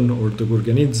Georgian or the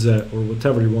Gurgenidze, or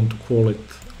whatever you want to call it.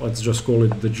 Let's just call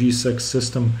it the G6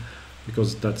 system,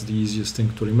 because that's the easiest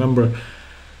thing to remember.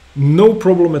 No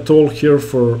problem at all here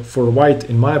for white,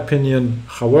 in my opinion.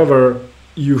 However,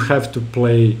 you have to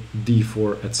play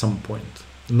d4 at some point.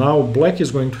 Now black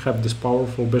is going to have this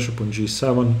powerful bishop on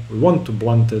g7. We want to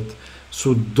blunt it,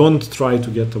 so don't try to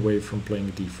get away from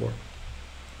playing d4.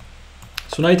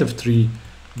 So knight f3,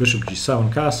 bishop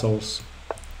g7 castles,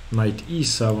 knight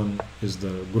e7 is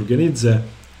the Gurgenidze,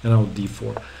 and now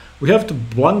d4. We have to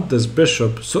blunt this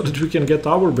bishop so that we can get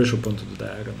our bishop onto the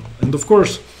diagonal. And of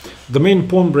course, the main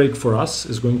pawn break for us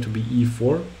is going to be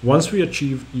e4. Once we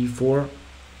achieve e4,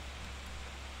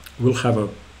 we'll have a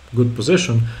good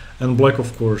position, and black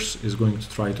of course is going to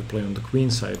try to play on the queen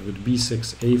side with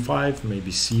b6, a5,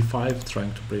 maybe c5,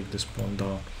 trying to break this pawn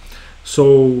down.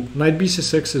 So knight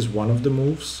bc6 is one of the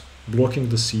moves, blocking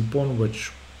the c pawn,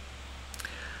 which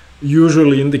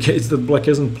usually indicates that black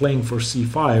isn't playing for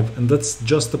c5, and that's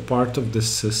just a part of this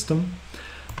system.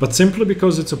 But simply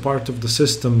because it's a part of the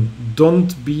system,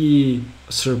 don't be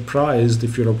surprised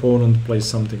if your opponent plays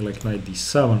something like knight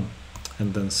d7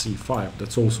 and then c5.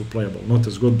 That's also playable. Not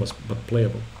as good, but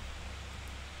playable.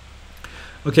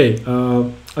 Okay,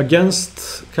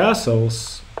 against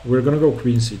castles, we're going to go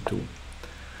queen c2.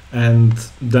 And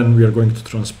then we are going to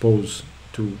transpose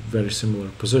to very similar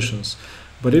positions.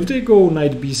 But if they go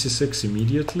knight bc6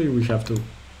 immediately, we have to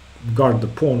guard the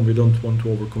pawn. We don't want to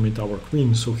overcommit our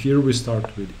queen. So here we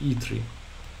start with e3.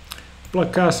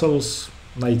 Black castles,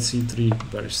 knight c3,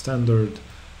 very standard.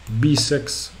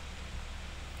 b6.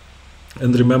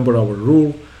 And remember our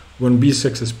rule, when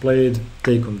b6 is played,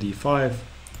 take on d5,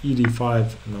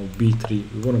 ed5, and now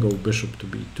b3. We want to go bishop to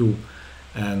b2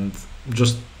 and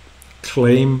just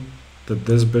claim that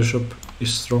this bishop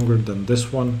is stronger than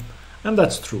this one, and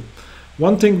that's true.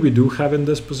 One thing we do have in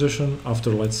this position, after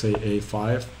let's say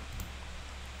a5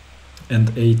 and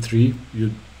a3,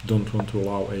 you don't want to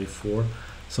allow a4,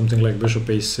 something like bishop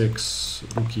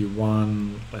a6, rook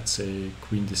e1, let's say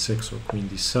queen d6 or queen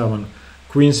d7,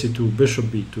 queen c2, bishop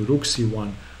b2, rook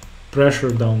c1,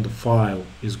 pressure down the file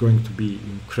is going to be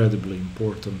incredibly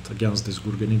important against this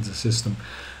Gurgenidze system.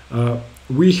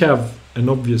 We have an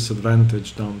obvious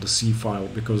advantage down the c file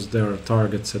because there are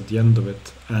targets at the end of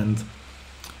it, and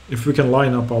if we can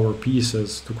line up our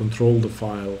pieces to control the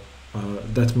file,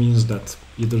 that means that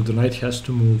either the knight has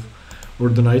to move or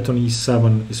the knight on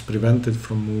e7 is prevented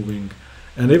from moving.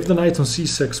 And if the knight on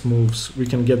c6 moves, we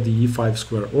can get the e5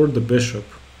 square or the bishop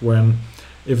when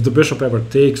if the bishop ever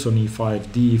takes on e5,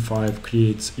 d5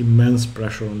 creates immense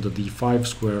pressure on the d5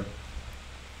 square.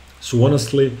 So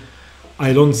honestly,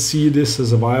 I don't see this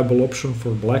as a viable option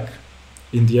for black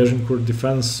in the Agincourt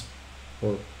defense,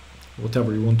 or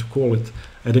whatever you want to call it.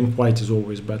 I think white is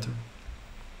always better.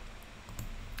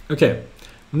 Okay,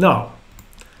 now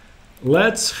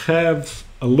let's have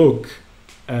a look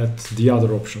at the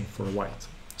other option for white.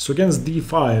 So against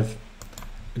d5,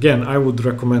 again, I would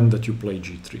recommend that you play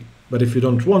g3. But if you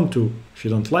don't want to, if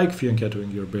you don't like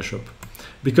fianchettoing your bishop,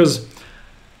 because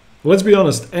let's be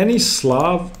honest, any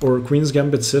Slav or Queen's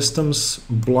Gambit systems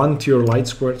blunt your light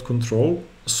squared control.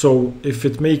 So if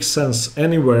it makes sense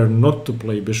anywhere not to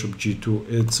play bishop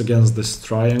g2, it's against this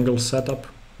triangle setup,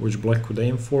 which black could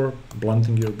aim for,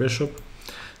 blunting your bishop.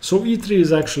 So e3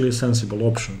 is actually a sensible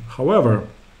option. However,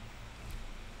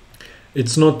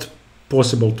 it's not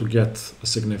possible to get a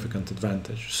significant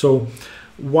advantage. So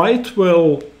white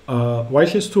will white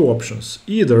has two options: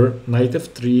 either knight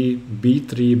f3,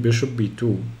 b3, bishop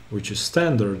b2, which is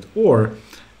standard, or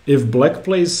if black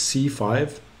plays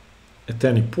c5 at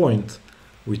any point,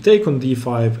 we take on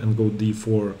d5 and go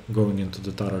d4, going into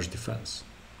the Tarrasch defense.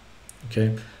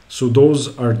 Okay, so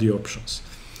those are the options.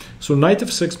 So knight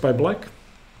f6 by black.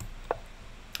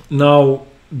 Now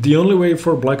the only way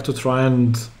for black to try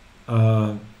and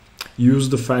use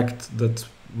the fact that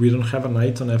we don't have a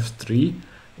knight on f3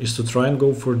 is to try and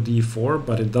go for d4,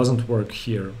 but it doesn't work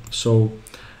here. So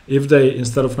if they,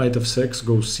 instead of knight f6,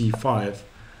 go c5,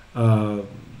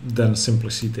 then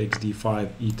simply c takes d5,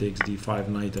 e takes d5,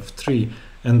 knight f3,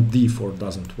 and d4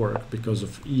 doesn't work because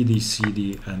of ed,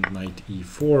 cd, and knight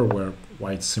e4, where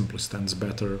white simply stands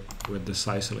better with this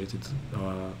isolated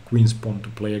queen's pawn to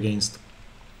play against.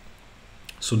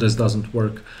 So this doesn't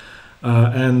work.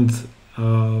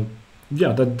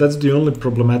 Yeah, that's the only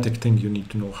problematic thing you need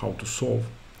to know how to solve.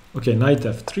 Okay, knight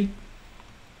f3.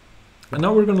 And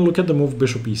now we're going to look at the move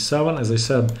bishop e7. As I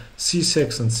said,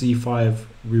 c6 and c5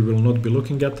 we will not be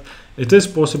looking at. It is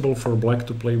possible for black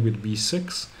to play with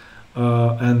b6.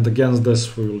 And against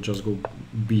this we will just go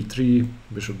b3,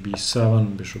 bishop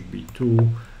b7, bishop b2,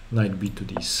 knight b to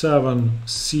d7,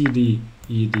 cd,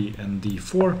 ed, and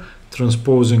d4,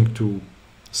 transposing to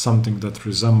something that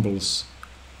resembles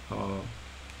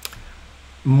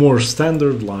more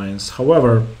standard lines.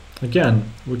 However,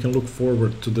 again, we can look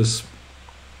forward to this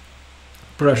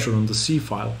pressure on the c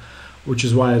file, which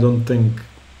is why I don't think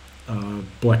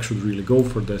black should really go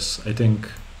for this. I think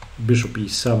bishop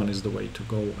e7 is the way to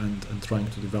go, and trying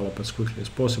to develop as quickly as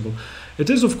possible. It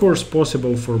is of course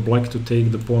possible for black to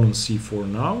take the pawn on c4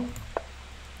 now,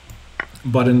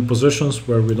 but in positions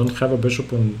where we don't have a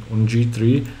bishop on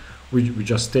g3, we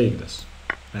just take this.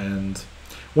 And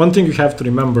one thing you have to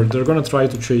remember, they're going to try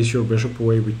to chase your bishop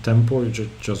away with tempo. You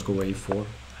just go a4,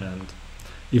 and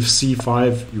if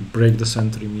c5, you break the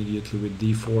center immediately with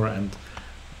d4, and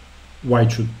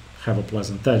white should have a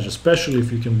pleasant edge, especially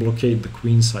if you can blockade the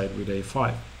queen side with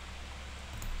a5.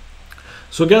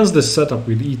 So against this setup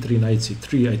with e3, knight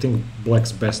c3, I think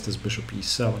black's best is bishop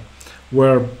e7,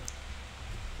 where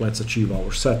let's achieve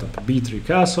our setup. b3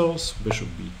 castles, bishop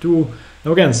b2.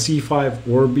 Now again, c5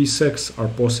 or b6 are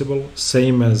possible,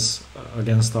 same as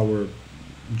against our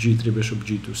g3 bishop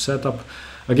g2 setup.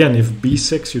 Again, if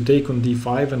b6, you take on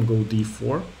d5 and go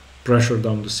d4, pressure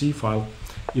down the c file.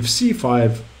 If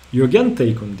c5, you again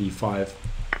take on d5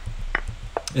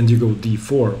 and you go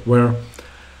d4, where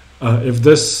if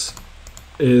this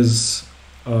is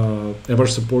ever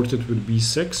supported with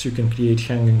b6, you can create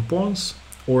hanging pawns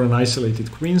or an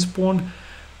isolated queen's pawn.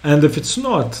 And if it's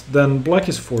not, then black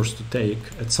is forced to take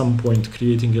at some point,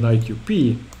 creating an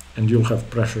IQP, and you'll have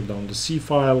pressure down the c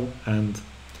file, and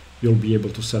you'll be able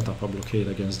to set up a blockade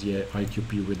against the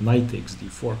IQP with knight takes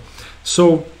d4.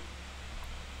 So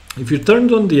if you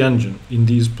turned on the engine in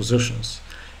these positions,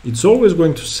 it's always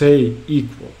going to say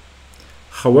equal.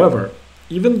 However,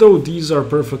 even though these are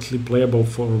perfectly playable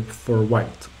for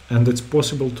white, and it's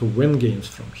possible to win games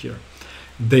from here,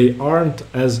 they aren't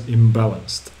as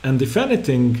imbalanced. And if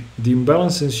anything, the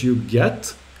imbalances you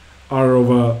get are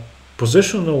of a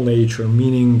positional nature,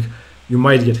 meaning you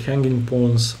might get hanging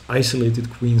pawns, isolated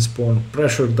queen's pawn,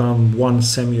 pressure down one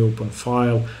semi-open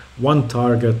file, one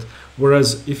target.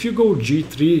 Whereas if you go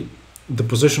g3, the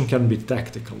position can be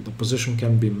tactical, the position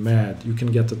can be mad. You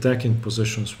can get attacking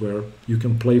positions where you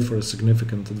can play for a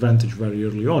significant advantage very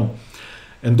early on.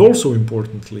 And also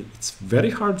importantly, it's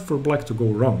very hard for black to go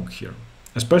wrong here,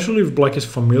 especially if black is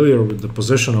familiar with the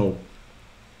positional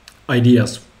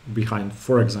ideas behind,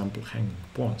 for example, hanging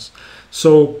pawns.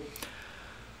 So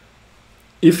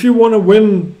if you want to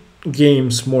win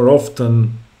games more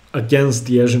often against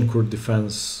the Agincourt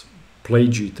defense play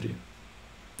g3.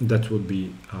 That would be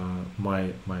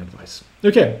my advice.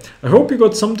 Okay, I hope you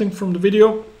got something from the video.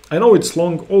 I know it's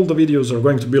long, all the videos are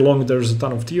going to be long, there's a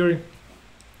ton of theory.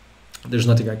 There's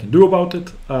nothing I can do about it.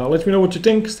 Let me know what you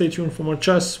think, stay tuned for more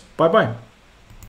chess, bye bye.